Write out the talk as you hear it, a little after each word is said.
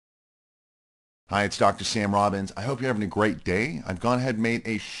Hi, it's Dr. Sam Robbins. I hope you're having a great day. I've gone ahead and made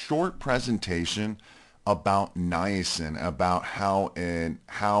a short presentation about niacin, about how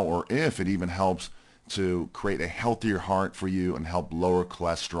or if it even helps to create a healthier heart for you and help lower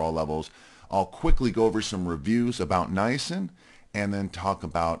cholesterol levels. I'll quickly go over some reviews about niacin and then talk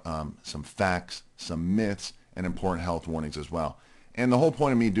about some facts, some myths, and important health warnings as well. And the whole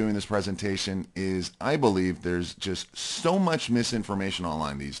point of me doing this presentation is I believe there's just so much misinformation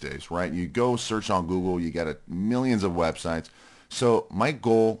online these days, right? You go search on Google, you get millions of websites. So my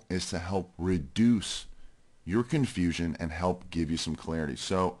goal is to help reduce your confusion and help give you some clarity.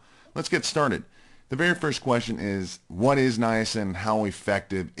 So let's get started. The very first question is, what is niacin and how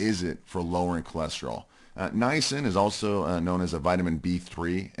effective is it for lowering cholesterol? Niacin is also known as a vitamin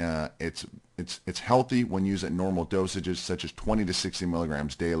B3. It's healthy when used at normal dosages, such as 20 to 60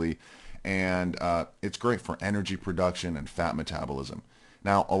 milligrams daily, and it's great for energy production and fat metabolism.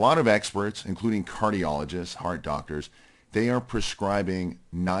 Now, a lot of experts, including cardiologists, heart doctors, they are prescribing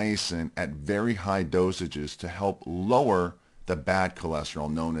niacin at very high dosages to help lower the bad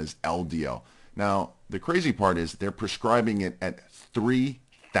cholesterol known as LDL. Now, the crazy part is they're prescribing it at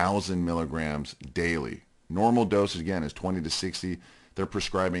 3,000 milligrams daily. Normal dosage, again, is 20 to 60. They're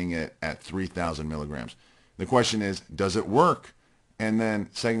prescribing it at 3,000 milligrams. The question is, does it work? And then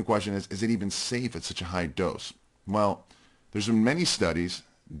second question is it even safe at such a high dose? Well, there's been many studies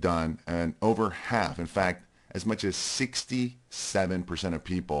done, and over half, in fact, as much as 67% of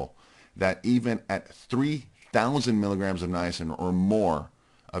people, that even at 3,000 milligrams of niacin or more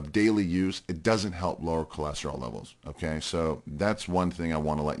of daily use, it doesn't help lower cholesterol levels. Okay, so that's one thing I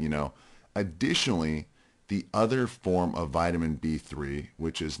want to let you know. Additionally, the other form of vitamin B3,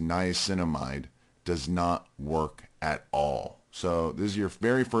 which is niacinamide, does not work at all. So this is your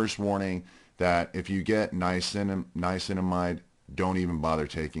very first warning that if you get niacinamide, don't even bother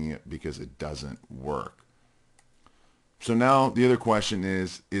taking it because it doesn't work. So now the other question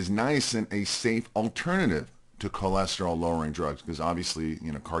is niacin a safe alternative to cholesterol lowering drugs? Because obviously,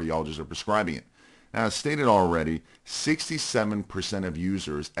 cardiologists are prescribing it. Now, as stated already, 67% of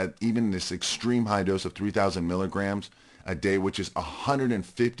users at even this extreme high dose of 3,000 milligrams a day, which is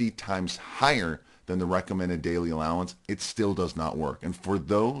 150 times higher than the recommended daily allowance, it still does not work. And for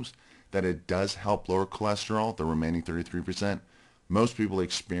those that it does help lower cholesterol, the remaining 33%, most people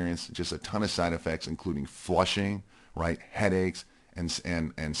experience just a ton of side effects, including flushing, right, headaches, and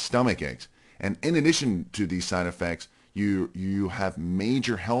stomach aches. And in addition to these side effects, you have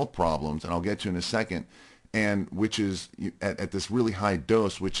major health problems, and I'll get to in a second, and which is at this really high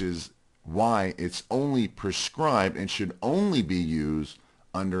dose, which is why it's only prescribed and should only be used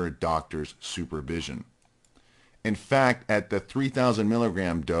under a doctor's supervision. In fact, at the 3,000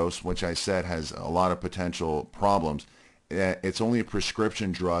 milligram dose, which I said has a lot of potential problems, it's only a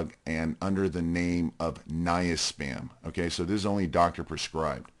prescription drug and under the name of Niaspam. Okay, so this is only doctor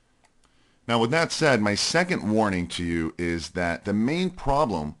prescribed. Now, with that said, my second warning to you is that the main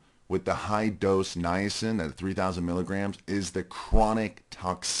problem with the high-dose niacin at 3,000 milligrams is the chronic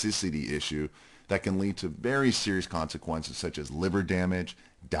toxicity issue that can lead to very serious consequences such as liver damage,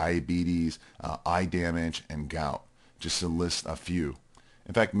 diabetes, eye damage, and gout, just to list a few.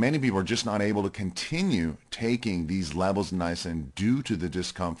 In fact, many people are just not able to continue taking these levels of niacin due to the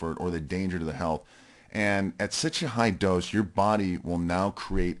discomfort or the danger to the health. And at such a high dose, your body will now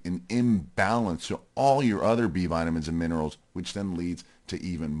create an imbalance to all your other B vitamins and minerals, which then leads to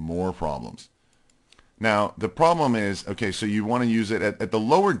even more problems. Now, the problem is, okay, so you want to use it at the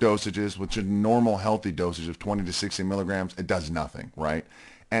lower dosages, which are normal healthy dosage of 20 to 60 milligrams, it does nothing, right?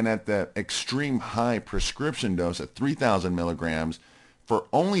 And at the extreme high prescription dose at 3,000 milligrams, for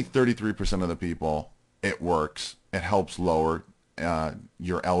only 33% of the people, it works. It helps lower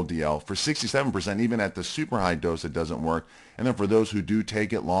your LDL. For 67%, even at the super high dose, it doesn't work. And then for those who do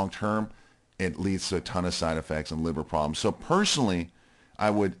take it long term, it leads to a ton of side effects and liver problems. So personally,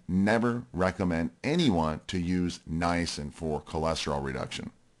 I would never recommend anyone to use niacin for cholesterol reduction.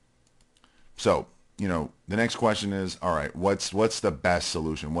 So, the next question is, all right, what's the best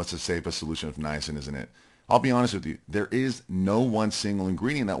solution? What's the safest solution if niacin isn't it? I'll be honest with you, there is no one single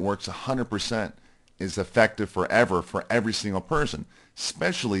ingredient that works 100%, is effective forever for every single person,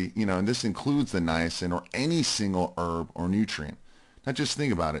 especially, and this includes the niacin or any single herb or nutrient. Now just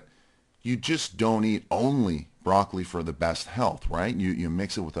think about it. You just don't eat only broccoli for the best health, right? You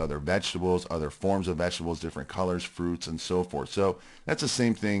mix it with other vegetables, other forms of vegetables, different colors, fruits, and so forth. So that's the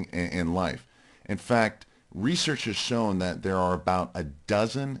same thing in life. In fact, research has shown that there are about a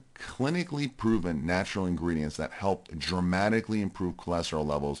dozen clinically proven natural ingredients that help dramatically improve cholesterol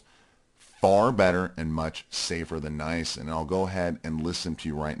levels, far better and much safer than niacin. And I'll go ahead and list them to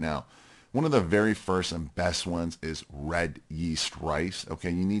you right now. One of the very first and best ones is red yeast rice. Okay,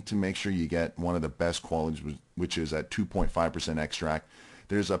 you need to make sure you get one of the best qualities, which is at 2.5% extract.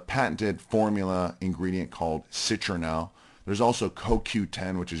 There's a patented formula ingredient called citronelle. There's also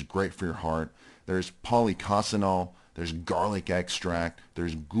CoQ10, which is great for your heart. There's polycosanol. There's garlic extract.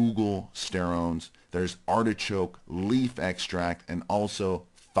 There's Google sterones. There's artichoke leaf extract, and also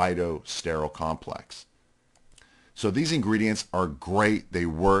phytosterol complex. So these ingredients are great. They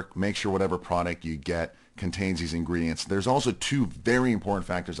work. Make sure whatever product you get contains these ingredients. There's also two very important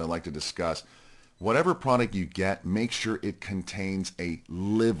factors I'd like to discuss. Whatever product you get, make sure it contains a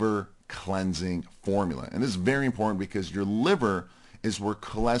liver cleansing formula. And this is very important because your liver is where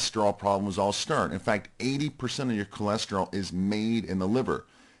cholesterol problems all start. In fact, 80% of your cholesterol is made in the liver.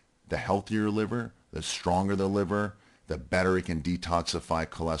 The healthier your liver, the stronger the liver, the better it can detoxify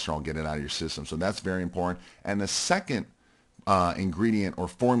cholesterol, get it out of your system. So that's very important. And the second ingredient or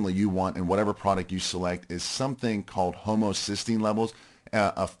formula you want in whatever product you select is something called homocysteine levels,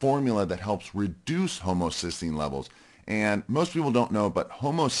 a formula that helps reduce homocysteine levels. And most people don't know, but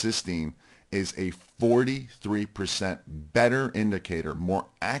homocysteine is a 43% better indicator, more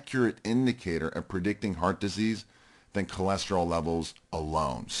accurate indicator of predicting heart disease than cholesterol levels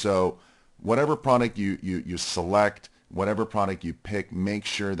alone. So whatever product you select, whatever product you pick, make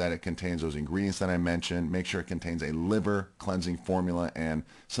sure that it contains those ingredients that I mentioned. Make sure it contains a liver cleansing formula and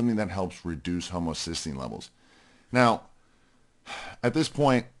something that helps reduce homocysteine levels. Now, at this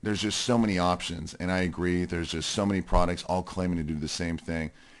point, there's just so many options, and I agree. There's just so many products all claiming to do the same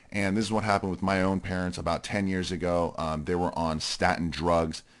thing. And this is what happened with my own parents about 10 years ago. They were on statin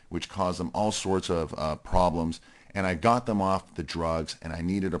drugs, which caused them all sorts of problems. And I got them off the drugs, and I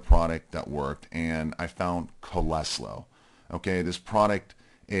needed a product that worked, and I found CholesLo. Okay, this product,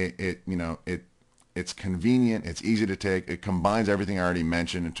 it's convenient, it's easy to take, it combines everything I already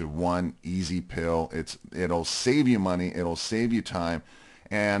mentioned into one easy pill. It'll save you money, it'll save you time,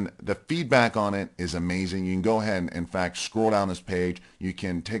 and the feedback on it is amazing. You can go ahead and, in fact, scroll down this page. You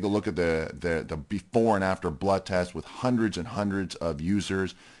can take a look at the before and after blood test with hundreds and hundreds of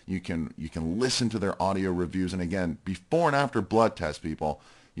users. You can listen to their audio reviews, and again, before and after blood test, people,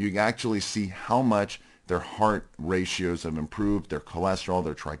 you can actually see how much their heart ratios have improved, their cholesterol,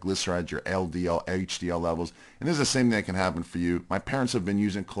 their triglycerides, your LDL, HDL levels, and this is the same thing that can happen for you. My parents have been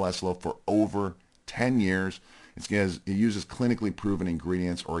using CholesLo for over 10 years. It's because it uses clinically proven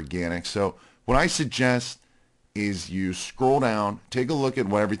ingredients, organic. So what I suggest is you scroll down, take a look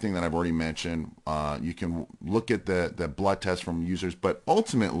at everything that I've already mentioned. You can look at the blood tests from users, but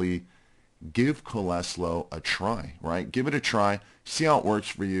ultimately give CholesLo a try, right? Give it a try, see how it works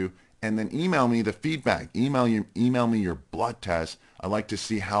for you, and then email me the feedback. Email me your blood test. I'd like to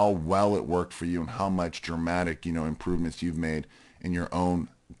see how well it worked for you and how much dramatic, improvements you've made in your own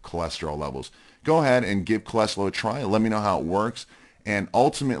cholesterol levels. Go ahead and give CholesLo a try. Let me know how it works. And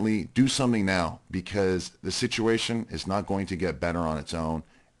ultimately, do something now, because the situation is not going to get better on its own.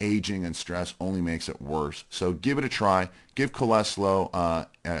 Aging and stress only makes it worse. So give it a try. Give CholesLo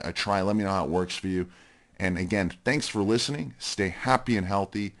a try. Let me know how it works for you. And again, thanks for listening. Stay happy and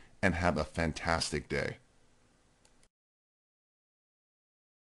healthy, and have a fantastic day.